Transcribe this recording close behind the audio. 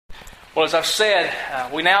Well, as I've said,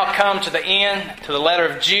 we now come to the end, to the letter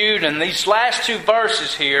of Jude, and these last two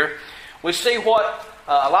verses here, we see what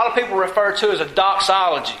a lot of people refer to as a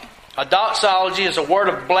doxology. A doxology is a word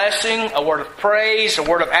of blessing, a word of praise, a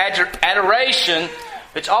word of adoration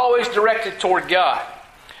that's always directed toward God.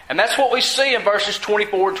 And that's what we see in verses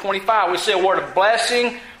 24 and 25. We see a word of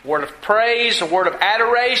blessing, a word of praise, a word of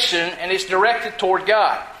adoration, and it's directed toward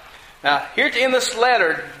God. Now, here at the end of this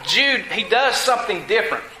letter, Jude, he does something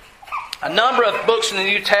different. A number of books in the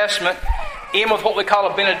New Testament end with what we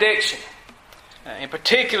call a benediction. In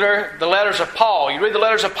particular, the letters of Paul. You read the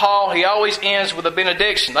letters of Paul, he always ends with a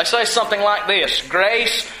benediction. They say something like this: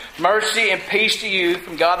 grace, mercy, and peace to you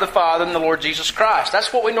from God the Father and the Lord Jesus Christ.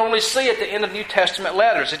 That's what we normally see at the end of New Testament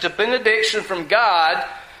letters. It's a benediction from God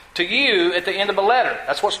to you at the end of a letter.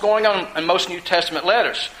 That's what's going on in most New Testament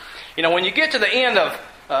letters. You know, when you get to the end of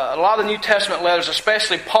a lot of the New Testament letters,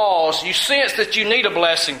 especially Paul's, you sense that you need a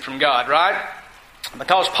blessing from God, right?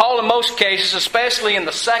 Because Paul, in most cases, especially in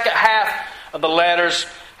the second half of the letters,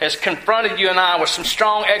 has confronted you and I with some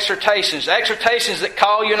strong exhortations that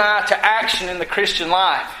call you and I to action in the Christian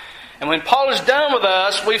life. And when Paul is done with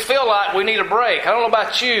us, we feel like we need a break. I don't know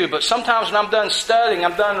about you, but sometimes when I'm done studying,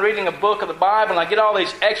 I'm done reading a book of the Bible, and I get all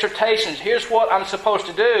these exhortations, here's what I'm supposed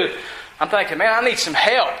to do, I'm thinking, man, I need some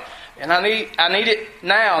help. And I need it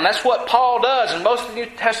now. And that's what Paul does. And most of the New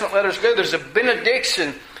Testament letters do. There's a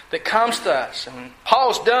benediction that comes to us. And when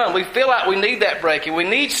Paul's done, we feel like we need that break. And we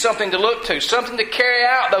need something to look to. Something to carry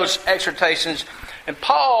out those exhortations. And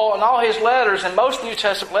Paul, in all his letters, and most New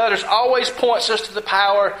Testament letters, always points us to the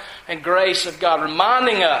power and grace of God.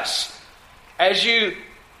 Reminding us, as you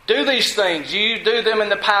do these things, you do them in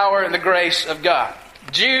the power and the grace of God.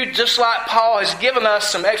 Jude, just like Paul, has given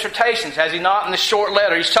us some exhortations, has he not, in this short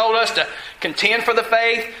letter? He's told us to contend for the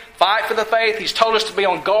faith, fight for the faith. He's told us to be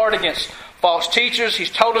on guard against false teachers. He's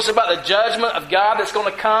told us about the judgment of God that's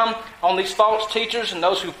going to come on these false teachers and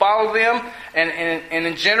those who follow them. And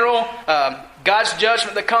in general, God's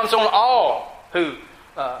judgment that comes on all who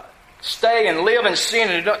stay and live in sin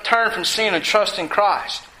and do not turn from sin and trust in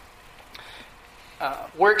Christ.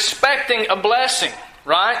 We're expecting a blessing,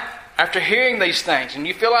 right? After hearing these things, and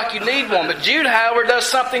you feel like you need one. But Jude, however, does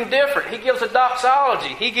something different. He gives a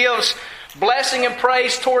doxology. He gives blessing and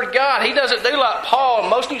praise toward God. He doesn't do like Paul in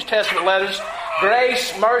most New Testament letters,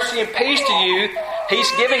 grace, mercy, and peace to you.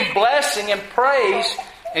 He's giving blessing and praise,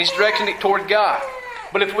 and he's directing it toward God.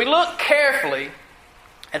 But if we look carefully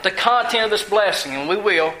at the content of this blessing, and we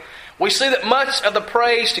will, we see that much of the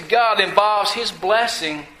praise to God involves His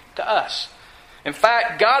blessing to us. In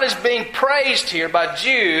fact, God is being praised here by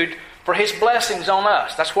Jude for His blessings on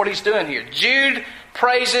us. That's what he's doing here. Jude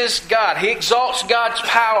praises God. He exalts God's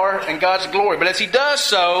power and God's glory. But as he does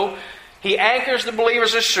so, he anchors the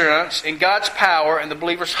believer's assurance in God's power and the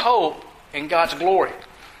believer's hope in God's glory.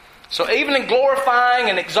 So even in glorifying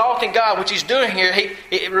and exalting God, which he's doing here,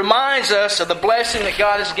 it reminds us of the blessing that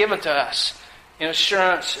God has given to us in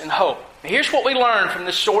assurance and hope. Here's what we learn from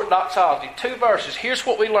this short doxology. 2 verses. Here's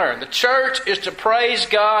what we learn. The church is to praise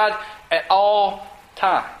God at all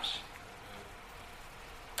times.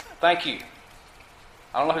 Thank you.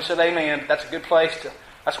 I don't know who said amen, but that's a good place to...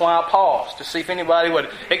 That's why I paused, to see if anybody would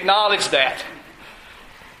acknowledge that.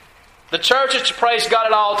 The church is to praise God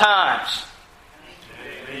at all times.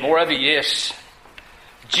 Amen. More of you, yes.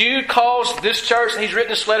 Jude calls this church, and he's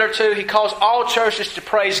written this letter to, he calls all churches to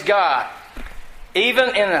praise God. Even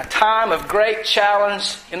in a time of great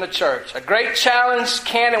challenge in the church. A great challenge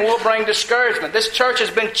can and will bring discouragement. This church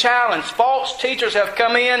has been challenged. False teachers have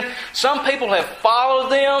come in. Some people have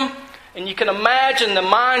followed them. And you can imagine the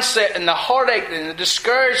mindset and the heartache and the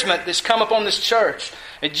discouragement that's come upon this church.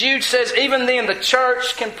 And Jude says even then the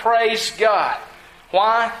church can praise God.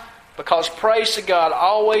 Why? Because praise to God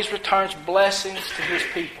always returns blessings to His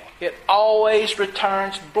people. It always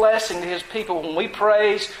returns blessing to His people when we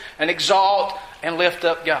praise and exalt and lift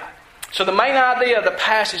up God. So the main idea of the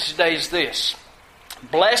passage today is this: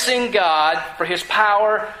 blessing God for His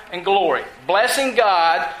power and glory. Blessing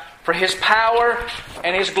God for His power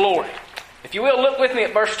and His glory. If you will, look with me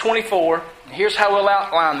at verse 24. Here's how we'll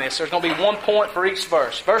outline this. There's going to be one point for each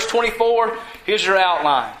verse. Verse 24, here's your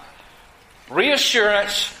outline.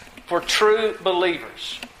 Reassurance for true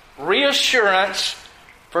believers. Reassurance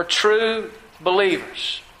for true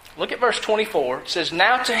believers. Look at verse 24. It says,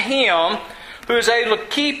 now to Him who is able to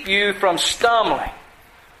keep you from stumbling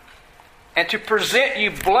and to present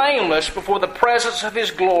you blameless before the presence of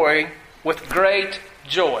His glory with great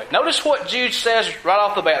joy. Notice what Jude says right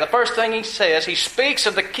off the bat. The first thing he says, he speaks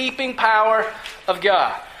of the keeping power of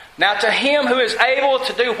God. Now to Him who is able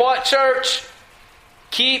to do what, church?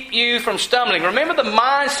 keep you from stumbling. Remember the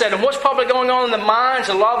mindset and what's probably going on in the minds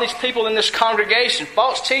of a lot of these people in this congregation.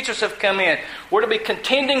 False teachers have come in. We're to be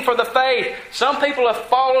contending for the faith. Some people have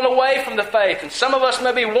fallen away from the faith. And some of us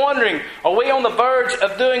may be wondering, are we on the verge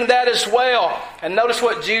of doing that as well? And notice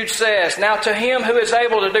what Jude says. Now to him who is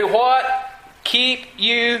able to do what? Keep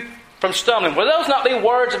you from stumbling. Will those not be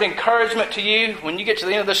words of encouragement to you when you get to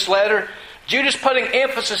the end of this letter? Jude is putting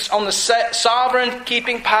emphasis on the sovereign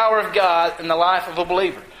keeping power of God in the life of a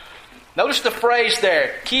believer. Notice the phrase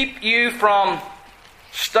there, keep you from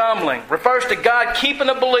stumbling. Refers to God keeping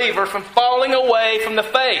a believer from falling away from the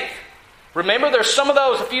faith. Remember, there's some of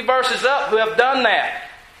those a few verses up who have done that.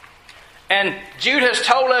 And Jude has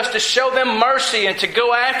told us to show them mercy and to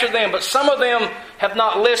go after them. But some of them have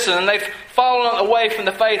not listened and they've fallen away from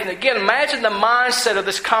the faith. And again, imagine the mindset of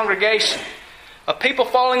this congregation. Of people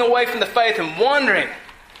falling away from the faith and wondering,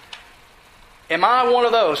 am I one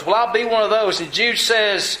of those? Will I be one of those? And Jude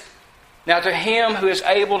says, now to him who is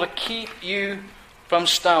able to keep you from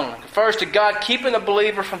stumbling. It refers to God keeping a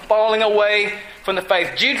believer from falling away from the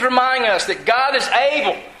faith. Jude's reminding us that God is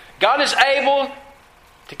able. God is able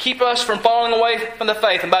to keep us from falling away from the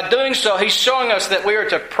faith. And by doing so, He's showing us that we are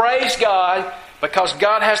to praise God because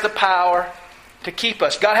God has the power to keep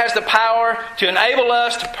us. God has the power to enable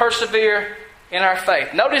us to persevere in our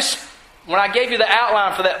faith. Notice when I gave you the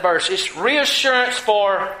outline for that verse, it's reassurance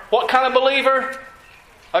for what kind of believer?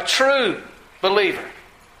 A true believer.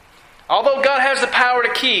 Although God has the power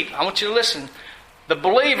to keep, I want you to listen. The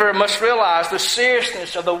believer must realize the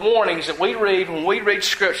seriousness of the warnings that we read when we read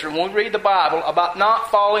Scripture, when we read the Bible, about not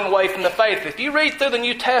falling away from the faith. If you read through the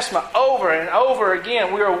New Testament over and over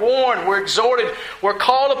again, we are warned, we're exhorted, we're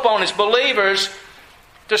called upon as believers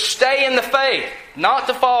to stay in the faith, not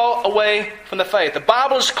to fall away from the faith. The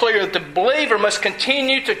Bible is clear that the believer must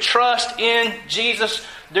continue to trust in Jesus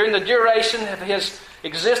during the duration of his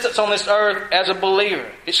existence on this earth as a believer.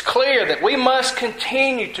 It's clear that we must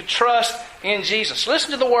continue to trust in Jesus.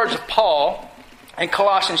 Listen to the words of Paul in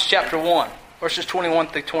Colossians chapter 1, verses 21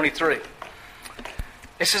 through 23.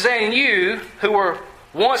 It says, and you who were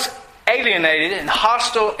once alienated and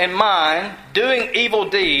hostile in mind, doing evil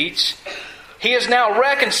deeds, He is now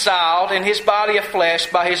reconciled in His body of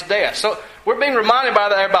flesh by His death. So we're being reminded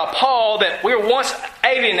by Paul that we were once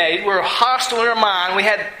alienated, we were hostile in our mind, we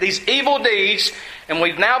had these evil deeds, and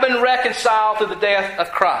we've now been reconciled through the death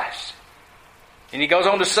of Christ. And he goes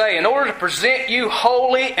on to say, in order to present you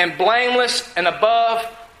holy and blameless and above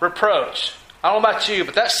reproach. I don't know about you,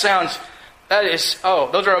 but those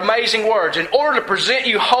are amazing words. In order to present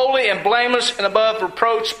you holy and blameless and above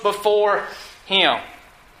reproach before Him.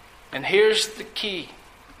 And here's the key,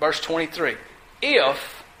 verse 23.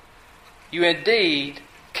 If you indeed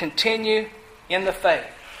continue in the faith,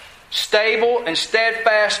 stable and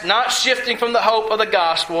steadfast, not shifting from the hope of the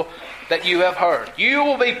gospel that you have heard, you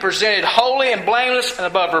will be presented holy and blameless and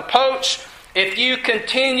above reproach if you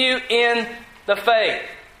continue in the faith.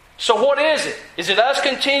 So what is it? Is it us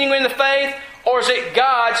continuing in the faith, or is it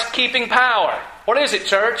God's keeping power? What is it,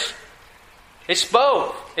 church? It's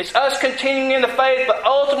both. It's us continuing in the faith, but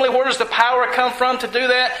ultimately where does the power come from to do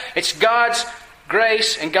that? It's God's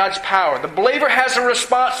grace and God's power. The believer has a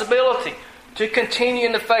responsibility to continue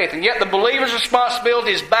in the faith. And yet the believer's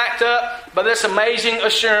responsibility is backed up by this amazing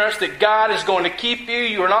assurance that God is going to keep you.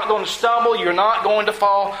 You are not going to stumble. You are not going to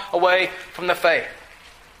fall away from the faith.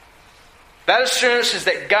 That assurance is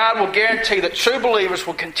that God will guarantee that true believers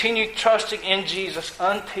will continue trusting in Jesus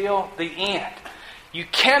until the end. You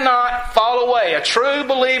cannot fall away. A true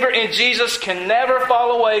believer in Jesus can never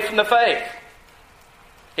fall away from the faith.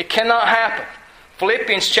 It cannot happen.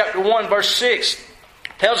 Philippians chapter 1 verse 6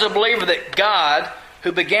 tells a believer that God,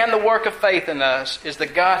 who began the work of faith in us, is the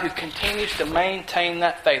God who continues to maintain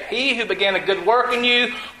that faith. He who began a good work in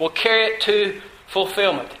you will carry it to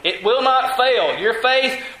fulfillment. It will not fail. Your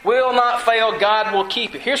faith will not fail. God will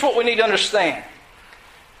keep it. Here's what we need to understand.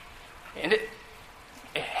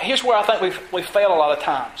 Here's where I think we fail a lot of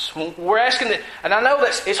times. When we're asking that, and I know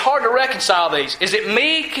that it's hard to reconcile these. Is it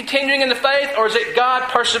me continuing in the faith, or is it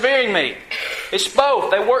God persevering me? It's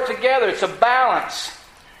both. They work together. It's a balance.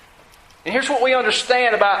 And here's what we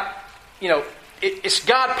understand about, it's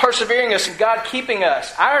God persevering us and God keeping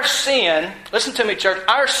us. Our sin, listen to me, church,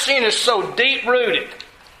 our sin is so deep-rooted.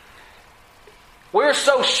 We're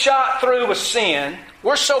so shot through with sin.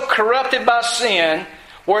 We're so corrupted by sin.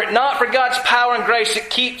 Were it not for God's power and grace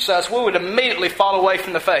that keeps us, we would immediately fall away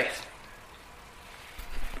from the faith.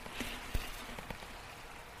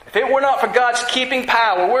 If it were not for God's keeping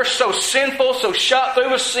power, we're so sinful, so shot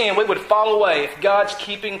through with sin, we would fall away if God's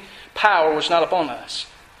keeping power was not upon us.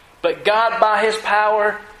 But God, by His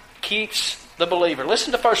power, keeps the believer.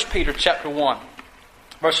 Listen to 1 Peter chapter 1,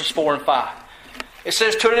 verses 4 and 5. It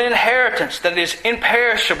says, to an inheritance that is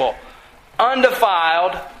imperishable,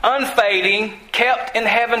 undefiled, unfading, kept in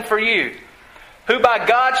heaven for you, who by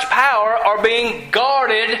God's power are being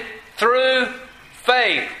guarded through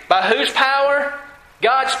faith. By whose power?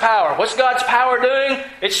 God's power. What's God's power doing?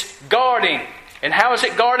 It's guarding. And how is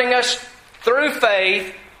it guarding us? Through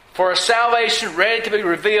faith for a salvation ready to be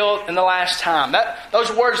revealed in the last time.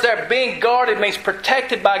 Those words there, being guarded, means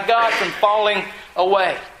protected by God from falling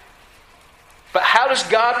away. But how does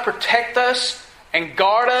God protect us and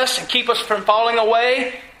guard us and keep us from falling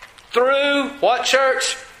away? Through what,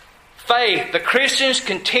 church? Faith. The Christian's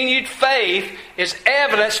continued faith is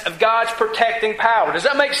evidence of God's protecting power. Does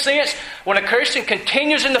that make sense? When a Christian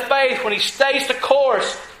continues in the faith, when he stays the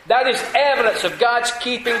course, that is evidence of God's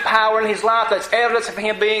keeping power in his life. That's evidence of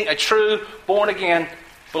him being a true born-again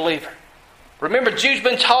believer. Remember, Jude's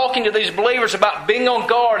been talking to these believers about being on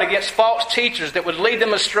guard against false teachers that would lead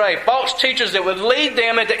them astray. False teachers that would lead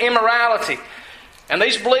them into immorality. And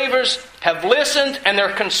these believers have listened and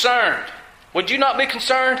they're concerned. Would you not be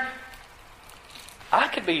concerned? I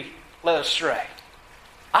could be led astray.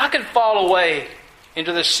 I could fall away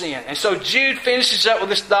into this sin. And so Jude finishes up with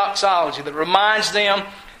this doxology that reminds them,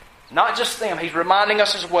 not just them, he's reminding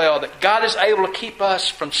us as well, that God is able to keep us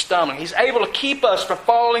from stumbling. He's able to keep us from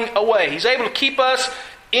falling away. He's able to keep us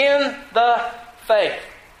in the faith.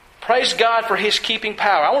 Praise God for His keeping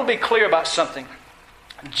power. I want to be clear about something.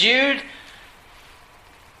 Jude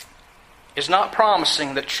is not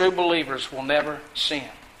promising that true believers will never sin.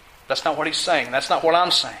 That's not what he's saying. That's not what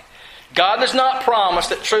I'm saying. God does not promise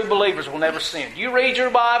that true believers will never sin. You read your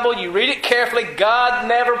Bible, you read it carefully. God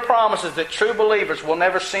never promises that true believers will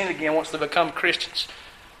never sin again once they become Christians.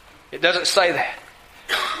 It doesn't say that.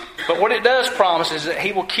 But what it does promise is that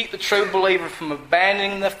He will keep the true believer from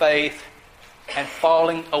abandoning the faith and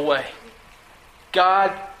falling away.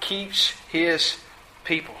 God keeps His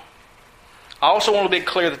people. I also want to be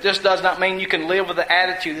clear that this does not mean you can live with the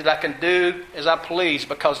attitude that I can do as I please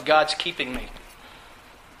because God's keeping me.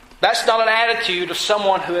 That's not an attitude of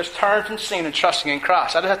someone who has turned from sin and trusting in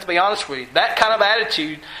Christ. I just have to be honest with you. That kind of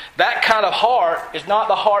attitude, that kind of heart is not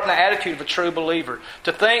the heart and the attitude of a true believer.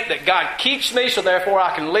 To think that God keeps me so therefore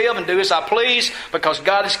I can live and do as I please because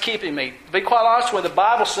God is keeping me. To be quite honest with you, the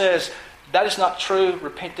Bible says that is not true,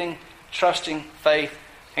 repenting, trusting faith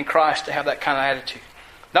in Christ to have that kind of attitude.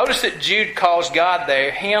 Notice that Jude calls God there,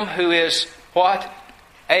 Him who is what?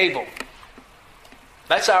 Able.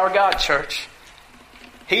 That's our God, church.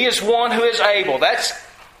 He is one who is able. That's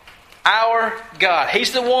our God.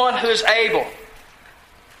 He's the one who is able.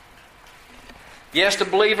 Yes, the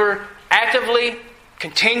believer actively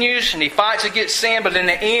continues and he fights against sin, but in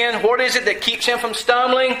the end, what is it that keeps him from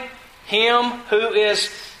stumbling? Him who is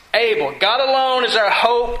able. God alone is our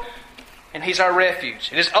hope and He's our refuge.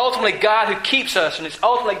 It is ultimately God who keeps us, and it's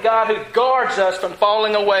ultimately God who guards us from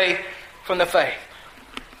falling away from the faith.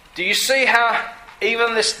 Do you see how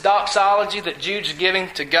even this doxology that Jude's giving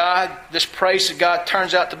to God, this praise to God,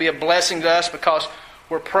 turns out to be a blessing to us because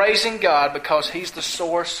we're praising God because He's the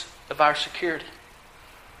source of our security.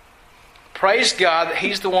 Praise God that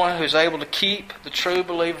He's the one who's able to keep the true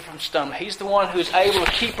believer from stumbling. He's the one who's able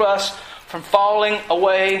to keep us from falling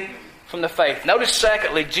away from the faith. Notice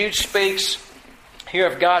secondly, Jude speaks here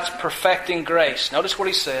of God's perfecting grace. Notice what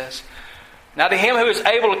he says. Now to Him who is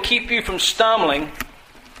able to keep you from stumbling,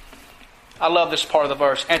 I love this part of the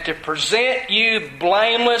verse, and to present you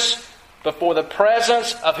blameless before the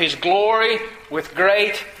presence of His glory with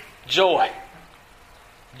great joy.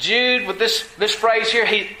 Jude, with this phrase here,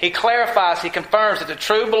 he clarifies, he confirms that the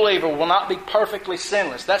true believer will not be perfectly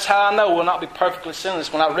sinless. That's how I know we'll not be perfectly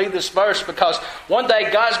sinless when I read this verse, because one day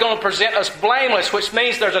God's going to present us blameless, which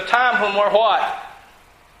means there's a time when we're what?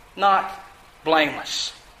 Not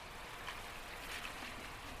blameless.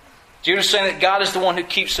 Jude is saying that God is the one who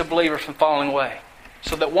keeps the believer from falling away,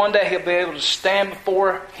 so that one day he'll be able to stand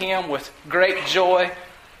before Him with great joy.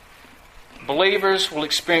 Believers will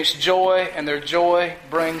experience joy, and their joy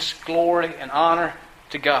brings glory and honor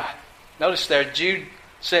to God. Notice there, Jude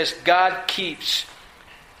says God keeps,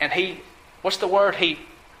 and what's the word? He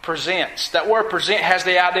presents. That word present has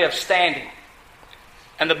the idea of standing.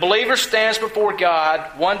 And the believer stands before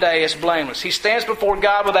God one day as blameless. He stands before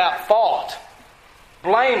God without fault.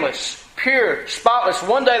 Blameless, pure, spotless.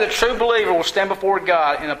 One day the true believer will stand before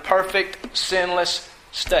God in a perfect, sinless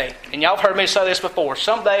state. And y'all have heard me say this before.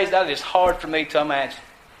 Some days that is hard for me to imagine.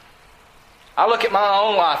 I look at my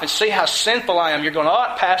own life and see how sinful I am. You're going,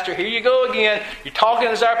 oh, Pastor, here you go again. You're talking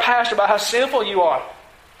as our pastor about how sinful you are.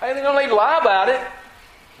 Hey, they don't need to lie about it.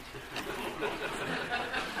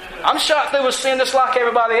 I'm shot through with sin just like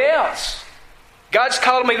everybody else. God's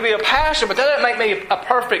called me to be a pastor, but that doesn't make me a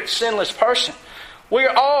perfect, sinless person. We're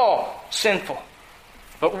all sinful.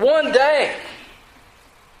 But one day,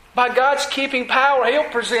 by God's keeping power, He'll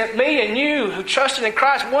present me and you who trusted in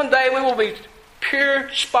Christ. One day we will be pure,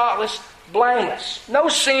 spotless, blameless. No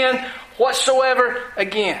sin whatsoever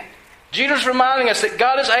again. Jude is reminding us that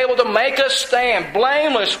God is able to make us stand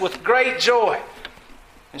blameless with great joy.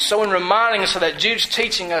 And so in reminding us of that, Jude's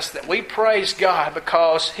teaching us that we praise God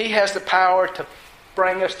because He has the power to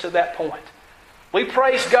bring us to that point. We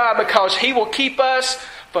praise God because He will keep us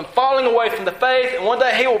from falling away from the faith, and one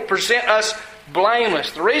day He will present us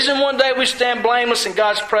blameless. The reason one day we stand blameless in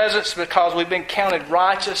God's presence is because we've been counted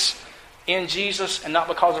righteous in Jesus and not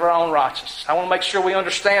because of our own righteousness. I want to make sure we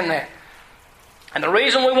understand that. And the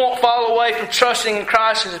reason we won't fall away from trusting in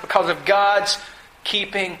Christ is because of God's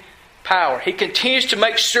keeping power. He continues to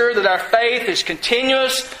make sure that our faith is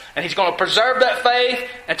continuous, and He's going to preserve that faith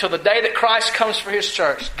until the day that Christ comes for His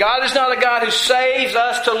church. God is not a God who saves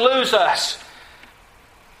us to lose us,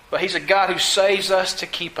 but He's a God who saves us to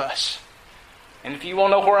keep us. And if you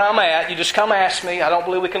want to know where I'm at, you just come ask me. I don't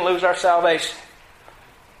believe we can lose our salvation.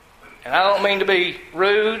 And I don't mean to be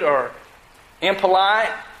rude or impolite.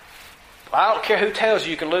 But I don't care who tells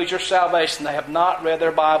you can lose your salvation. They have not read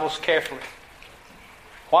their Bibles carefully.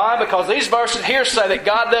 Why? Because these verses here say that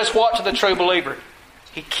God does what to the true believer?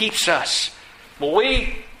 He keeps us. Will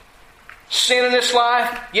we sin in this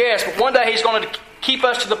life? Yes, but one day He's going to keep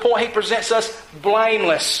us to the point He presents us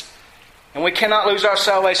blameless. And we cannot lose our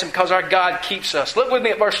salvation because our God keeps us. Look with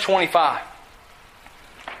me at verse 25.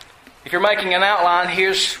 If you're making an outline,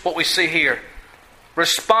 here's what we see here.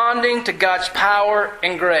 Responding to God's power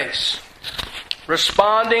and grace.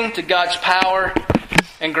 Responding to God's power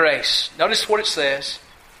and grace. Notice what it says.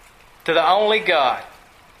 To the only God,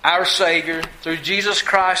 our Savior, through Jesus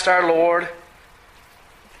Christ our Lord.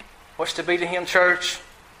 What's to be to Him, church?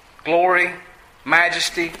 Glory,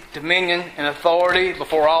 majesty, dominion, and authority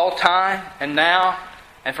before all time, and now,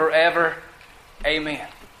 and forever. Amen.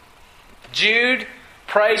 Jude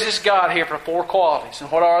praises God here for four qualities.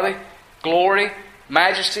 And what are they? Glory,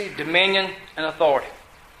 majesty, dominion, and authority.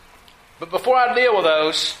 But before I deal with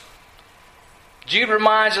those, Jude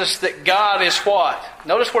reminds us that God is what?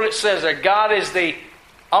 Notice what it says there. God is the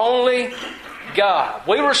only God.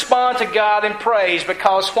 We respond to God in praise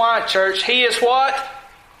because why, church? He is what?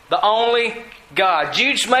 The only God.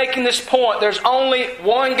 Jude's making this point. There's only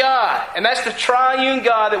one God. And that's the triune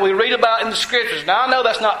God that we read about in the Scriptures. Now, I know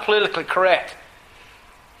that's not politically correct.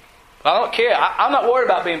 But I don't care. I'm not worried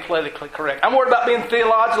about being politically correct. I'm worried about being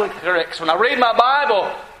theologically correct. Because when I read my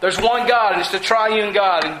Bible, there's one God, and it's the triune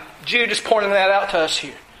God. And Jude is pointing that out to us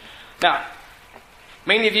here. Now,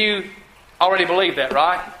 many of you already believe that,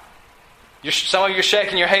 right? Some of you are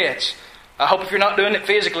shaking your heads. I hope if you're not doing it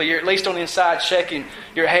physically, you're at least on the inside shaking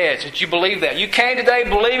your heads, that you believe that. You came today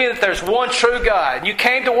believing that there's one true God, and you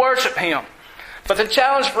came to worship Him. But the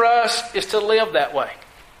challenge for us is to live that way.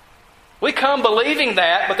 We come believing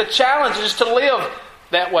that, but the challenge is to live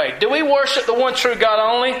that way. Do we worship the one true God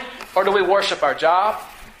only, or do we worship our job?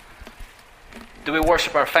 Do we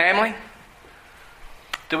worship our family?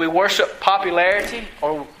 Do we worship popularity,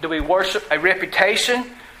 or do we worship a reputation,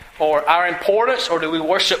 or our importance, or do we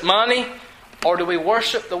worship money, or do we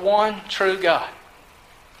worship the one true God?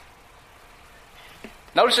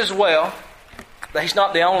 Notice as well that He's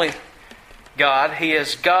not the only God. He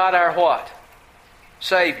is God our what?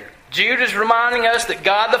 Savior. Jude is reminding us that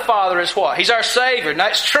God the Father is what? He's our Savior. And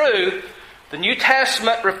that's true. The New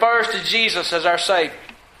Testament refers to Jesus as our Savior.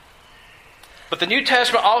 But the New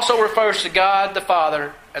Testament also refers to God the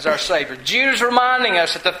Father as our Savior. Jude is reminding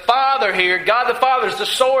us that the Father here, God the Father, is the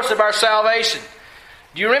source of our salvation.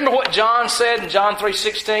 Do you remember what John said in John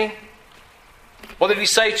 3:16? What did he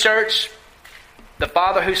say, church? The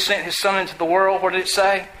Father who sent His Son into the world, what did it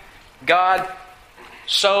say? God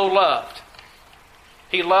so loved.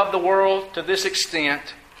 He loved the world to this extent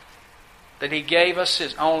that He gave us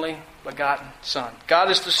His only begotten Son.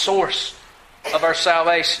 God is the source of our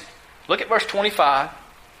salvation. Look at verse 25.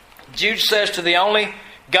 Jude says to the only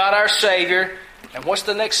God our Savior, and what's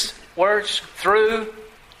the next words? Through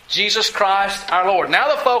Jesus Christ our Lord.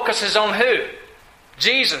 Now the focus is on who?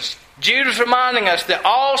 Jesus. Jude is reminding us that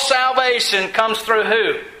all salvation comes through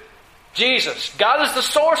who? Jesus. God is the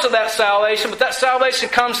source of that salvation, but that salvation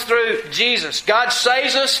comes through Jesus. God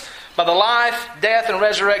saves us by the life, death, and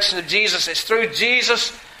resurrection of Jesus. It's through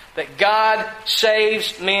Jesus that God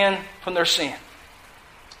saves men from their sin.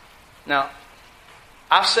 Now,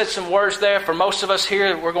 I've said some words there for most of us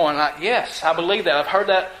here. We're going like, yes, I believe that. I've heard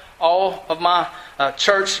that all of my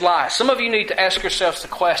church life. Some of you need to ask yourselves the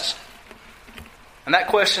question. And that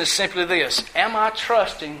question is simply this: am I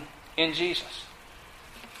trusting in Jesus?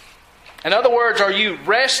 In other words, are you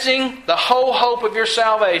resting the whole hope of your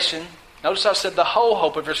salvation? Notice I said the whole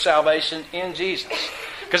hope of your salvation in Jesus.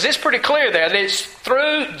 Because it's pretty clear there that it's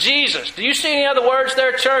through Jesus. Do you see any other words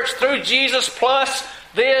there, church? Through Jesus plus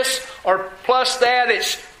this or plus that.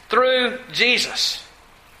 It's through Jesus.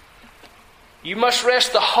 You must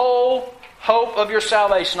rest the whole hope of your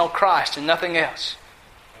salvation on Christ and nothing else.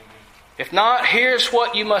 If not, here's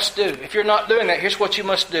what you must do. If you're not doing that, here's what you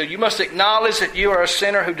must do. You must acknowledge that you are a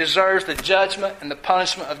sinner who deserves the judgment and the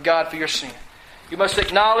punishment of God for your sin. You must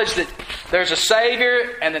acknowledge that there's a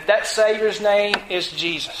Savior and that Savior's name is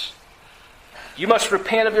Jesus. You must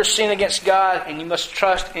repent of your sin against God, and you must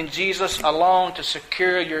trust in Jesus alone to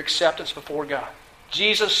secure your acceptance before God.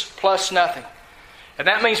 Jesus plus nothing. And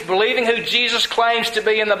that means believing who Jesus claims to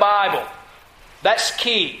be in the Bible. That's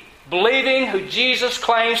key. Believing who Jesus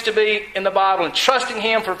claims to be in the Bible and trusting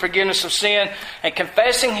Him for forgiveness of sin and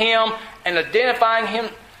confessing Him and identifying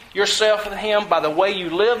yourself with Him by the way you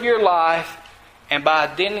live your life and by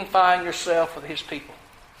identifying yourself with His people.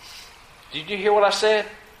 Did you hear what I said?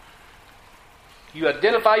 You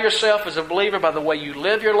identify yourself as a believer by the way you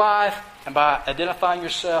live your life and by identifying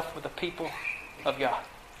yourself with the people of God.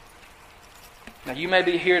 Now you may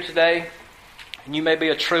be here today and you may be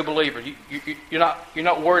a true believer. You're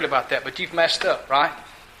not worried about that, but you've messed up, right?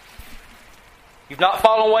 You've not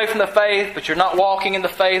fallen away from the faith, but you're not walking in the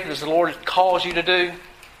faith as the Lord calls you to do.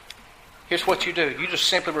 Here's what you do. You just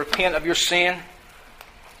simply repent of your sin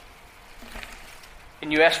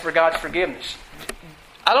and you ask for God's forgiveness.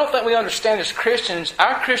 I don't think we understand as Christians,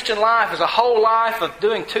 our Christian life is a whole life of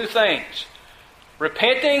doing two things: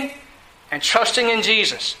 repenting and trusting in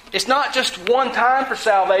Jesus. It's not just one time for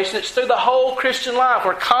salvation, it's through the whole Christian life.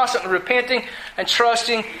 We're constantly repenting and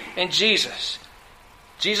trusting in Jesus.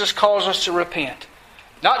 Jesus calls us to repent.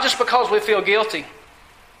 Not just because we feel guilty.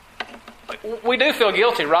 We do feel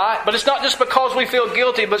guilty, right? But it's not just because we feel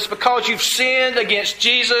guilty, but it's because you've sinned against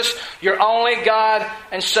Jesus, your only God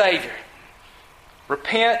and Savior.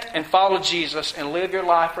 Repent and follow Jesus and live your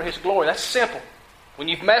life for His glory. That's simple. When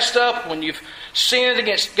you've messed up, when you've sinned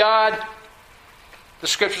against God, the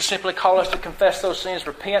Scriptures simply call us to confess those sins,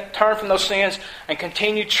 repent, turn from those sins, and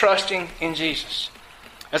continue trusting in Jesus.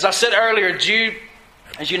 As I said earlier, Jude,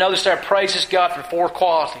 as you notice there, praises God for four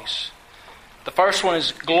qualities. The first one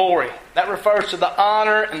is glory. That refers to the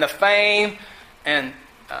honor and the fame, and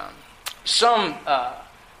some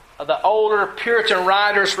of the older Puritan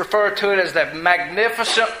writers refer to it as the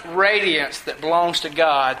magnificent radiance that belongs to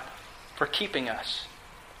God for keeping us.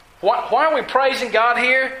 Why are we praising God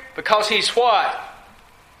here? Because He's what?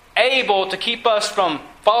 Able to keep us from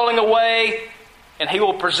falling away, and He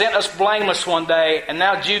will present us blameless one day. And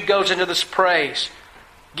now Jude goes into this praise.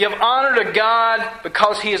 Give honor to God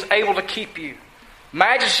because He is able to keep you.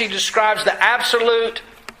 Majesty describes the absolute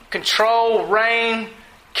control, reign,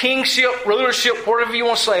 kingship, rulership, whatever you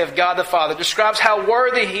want to say, of God the Father. It describes how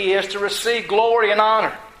worthy He is to receive glory and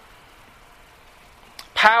honor.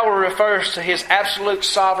 Power refers to His absolute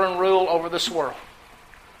sovereign rule over this world.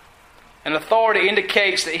 And authority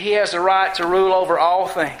indicates that He has the right to rule over all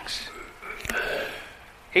things.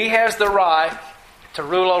 He has the right to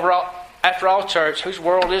rule over all. After all, church, whose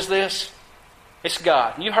world is this? It's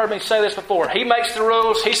God. And you've heard me say this before. He makes the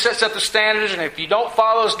rules. He sets up the standards. And if you don't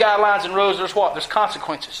follow those guidelines and rules, there's what? There's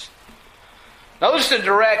consequences. Notice the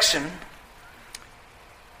direction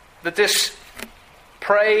that this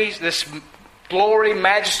praise, this glory,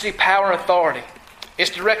 majesty, power, and authority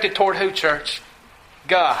is directed toward who, church?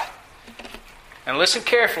 God. And listen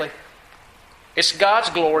carefully. It's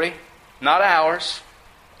God's glory, not ours.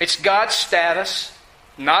 It's God's status,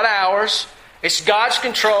 not ours. It's God's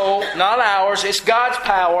control, not ours. It's God's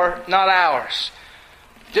power, not ours.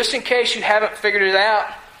 Just in case you haven't figured it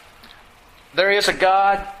out, there is a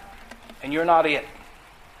God, and you're not it.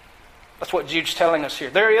 That's what Jude's telling us here.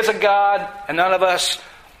 There is a God, and none of us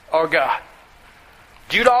are God.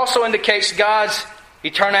 Jude also indicates God's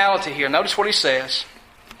eternality here. Notice what he says.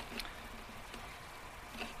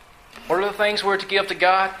 What are the things we're to give to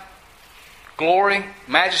God? Glory,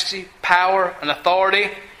 majesty, power, and authority.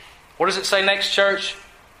 What does it say next, church?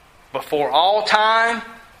 Before all time,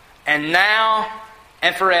 and now,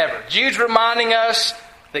 and forever. Jude's reminding us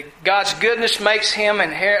that God's goodness makes Him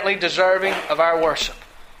inherently deserving of our worship.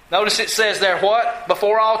 Notice it says there, what?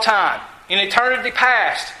 Before all time. In eternity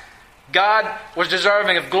past, God was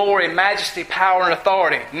deserving of glory, majesty, power, and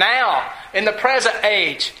authority. Now, in the present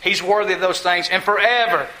age, He's worthy of those things. And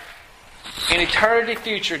forever, In eternity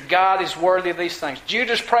future, God is worthy of these things. Jude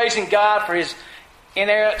is praising God for His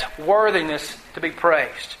inerrant worthiness to be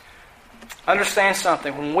praised. Understand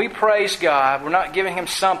something. When we praise God, we're not giving Him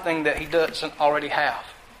something that He doesn't already have.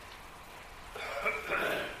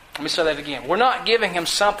 Let me say that again. We're not giving Him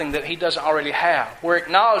something that He doesn't already have. We're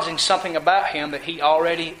acknowledging something about Him that He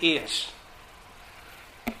already is.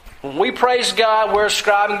 When we praise God, we're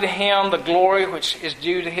ascribing to Him the glory which is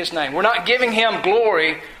due to His name. We're not giving Him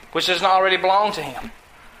glory which doesn't already belong to Him.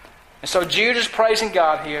 And so Jude is praising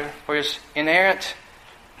God here for His inerrant,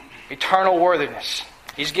 eternal worthiness.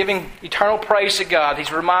 He's giving eternal praise to God.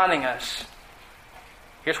 He's reminding us.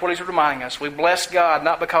 Here's what He's reminding us. We bless God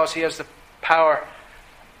not because He has the power,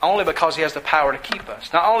 only because He has the power to keep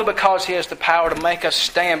us. Not only because He has the power to make us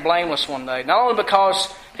stand blameless one day. Not only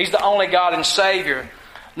because He's the only God and Savior.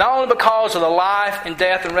 Not only because of the life and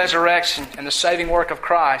death and resurrection and the saving work of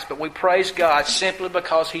Christ, but we praise God simply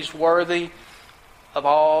because He's worthy of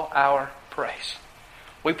all our praise.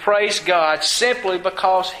 We praise God simply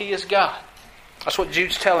because He is God. That's what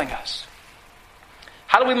Jude's telling us.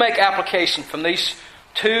 How do we make application from these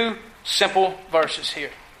two simple verses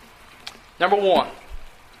here? Number one,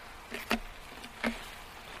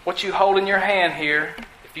 what you hold in your hand here,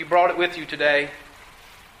 if you brought it with you today,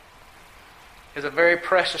 is a very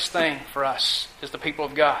precious thing for us as the people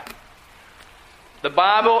of God. The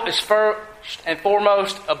Bible is first and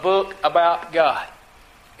foremost a book about God.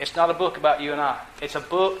 It's not a book about you and I. It's a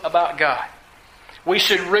book about God. We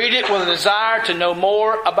should read it with a desire to know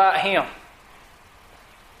more about Him.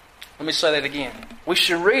 Let me say that again. We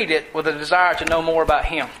should read it with a desire to know more about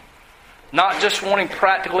Him. Not just wanting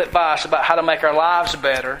practical advice about how to make our lives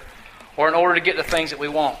better or in order to get the things that we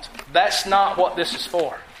want. That's not what this is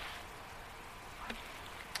for.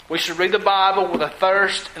 We should read the Bible with a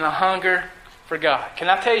thirst and a hunger for God. Can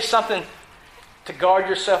I tell you something to guard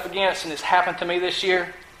yourself against, and it's happened to me this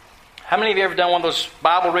year? How many of you ever done one of those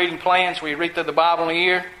Bible reading plans where you read through the Bible in a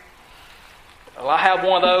year? Well, I have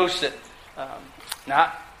one of those that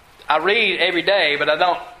now I read every day, but I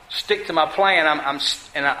don't stick to my plan. I'm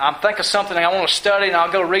thinking of something I want to study, and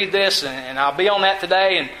I'll go read this, and I'll be on that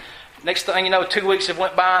today. And next thing you know, 2 weeks have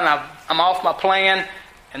went by, and I'm off my plan.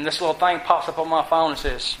 And this little thing pops up on my phone and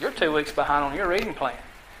says, "You're 2 weeks behind on your reading plan."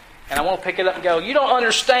 And I want to pick it up and go, "You don't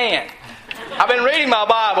understand. I've been reading my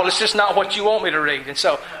Bible. It's just not what you want me to read." And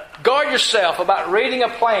so, guard yourself about reading a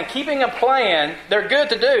plan. Keeping a plan, they're good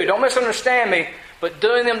to do. Don't misunderstand me. But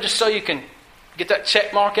doing them just so you can get that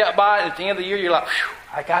check mark out by it. And at the end of the year, you're like, "Phew,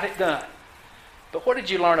 I got it done." But what did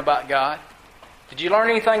you learn about God? Did you learn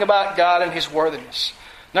anything about God and His worthiness?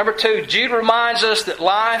 Number two, Jude reminds us that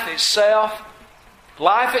life itself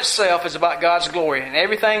is about God's glory, and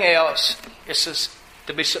everything else is just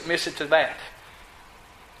to be submissive to that.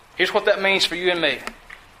 Here's what that means for you and me.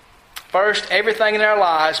 First, everything in our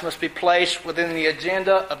lives must be placed within the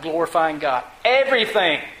agenda of glorifying God.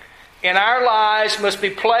 Everything in our lives must be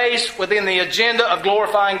placed within the agenda of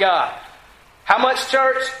glorifying God. How much,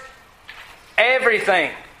 church?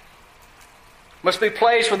 Everything must be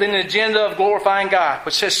placed within the agenda of glorifying God,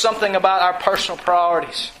 which says something about our personal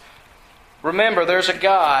priorities. Remember, there's a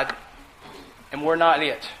God, and we're not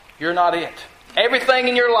it. You're not it. Everything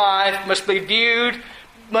in your life must be viewed,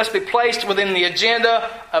 must be placed within the agenda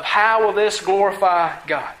of how will this glorify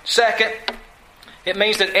God. Second, it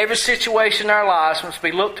means that every situation in our lives must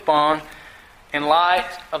be looked upon in light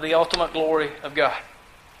of the ultimate glory of God.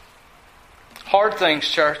 Hard things,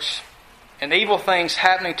 church, and evil things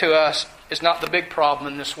happening to us is not the big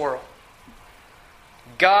problem in this world.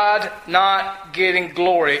 God not getting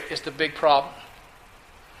glory is the big problem.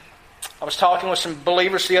 I was talking with some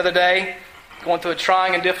believers the other day, going through a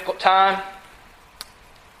trying and difficult time,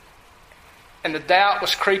 and the doubt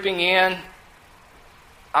was creeping in.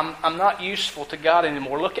 I'm not useful to God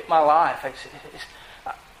anymore. Look at my life.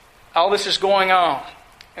 All this is going on.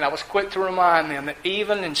 And I was quick to remind them that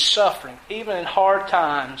even in suffering, even in hard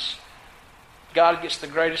times, God gets the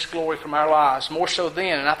greatest glory from our lives, more so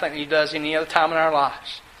then, and I think He does any other time in our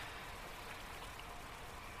lives.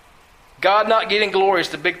 God not getting glory is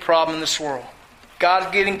the big problem in this world.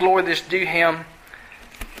 God getting glory that's due Him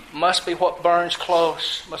must be what burns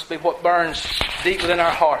close, must be what burns deep within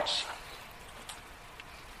our hearts.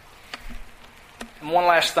 And one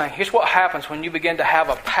last thing. Here's what happens when you begin to have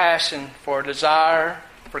a passion for a desire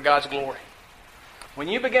for God's glory. When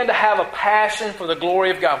you begin to have a passion for the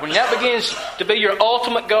glory of God, when that begins to be your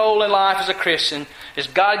ultimate goal in life as a Christian, is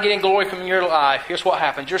God getting glory from your life, here's what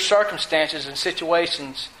happens. Your circumstances and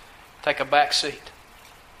situations take a back seat.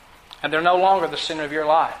 And they're no longer the center of your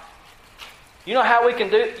life. You know how we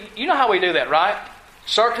do that, right?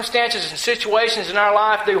 Circumstances and situations in our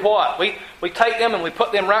life do what? We take them and we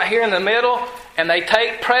put them right here in the middle, and they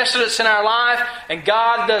take precedence in our life, and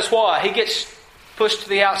God does what? He gets pushed to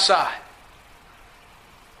the outside.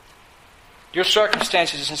 Your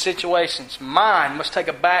circumstances and situations, mine, must take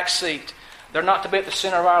a back seat. They're not to be at the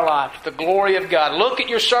center of our life. The glory of God. Look at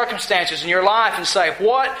your circumstances in your life and say,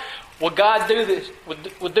 what will God do this?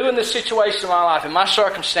 Will do in this situation in my life, in my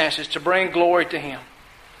circumstances, to bring glory to Him?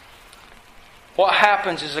 What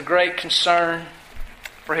happens is a great concern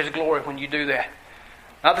for His glory when you do that.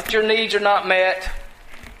 Not that your needs are not met.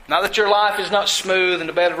 Not that your life is not smooth and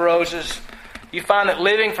a bed of roses. You find that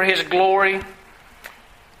living for His glory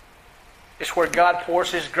is where God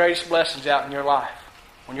pours His greatest blessings out in your life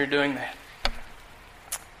when you're doing that.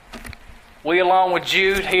 We, along with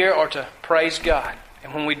Jude here, are to praise God.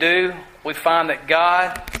 And when we do, we find that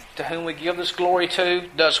God, to whom we give this glory to,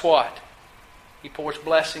 does what? He pours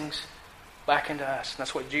blessings back into us. And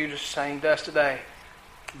that's what Jude is saying to us today.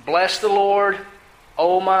 Bless the Lord,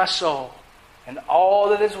 O my soul, and all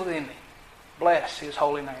that is within me. Bless His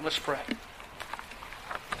holy name. Let's pray.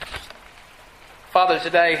 Father,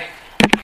 today